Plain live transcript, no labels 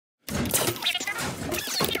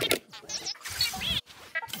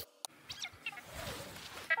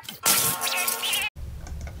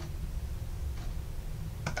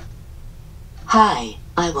Hi,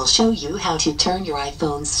 I will show you how to turn your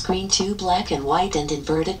iPhone's screen to black and white and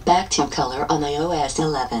invert it back to color on iOS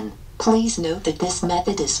 11. Please note that this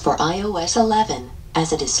method is for iOS 11,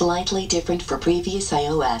 as it is slightly different for previous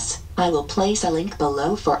iOS. I will place a link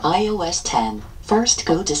below for iOS 10. First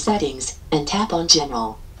go to Settings, and tap on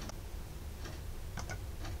General.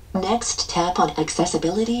 Next tap on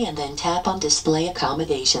Accessibility and then tap on Display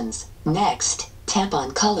Accommodations. Next, tap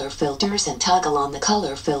on Color Filters and toggle on the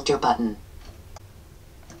Color Filter button.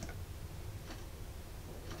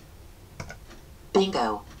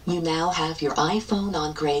 Bingo! You now have your iPhone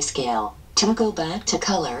on grayscale. To go back to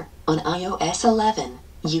color, on iOS 11,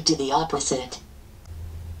 you do the opposite.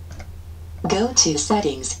 Go to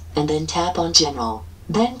Settings, and then tap on General.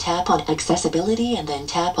 Then tap on Accessibility and then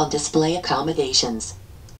tap on Display Accommodations.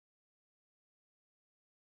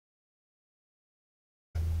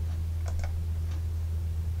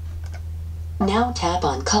 Now tap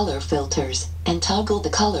on Color Filters, and toggle the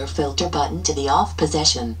Color Filter button to the off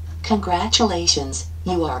position. Congratulations,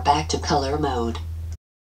 you are back to color mode.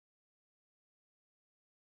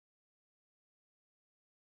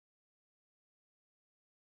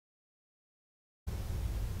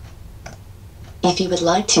 If you would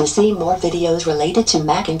like to see more videos related to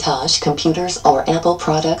Macintosh computers or Apple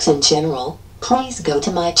products in general, please go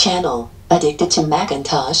to my channel, Addicted to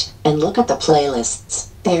Macintosh, and look at the playlists.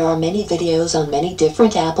 There are many videos on many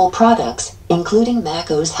different Apple products, including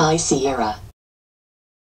macOS High Sierra.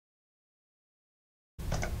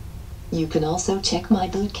 You can also check my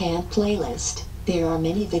bootcamp playlist. There are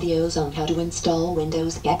many videos on how to install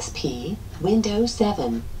Windows XP, Windows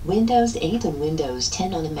 7, Windows 8 and Windows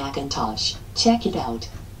 10 on a Macintosh. Check it out.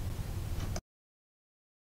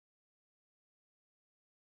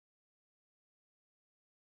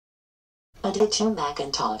 Addicted to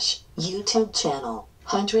Macintosh YouTube channel.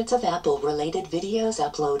 Hundreds of Apple-related videos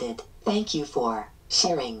uploaded. Thank you for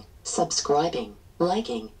sharing, subscribing,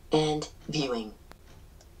 liking, and viewing.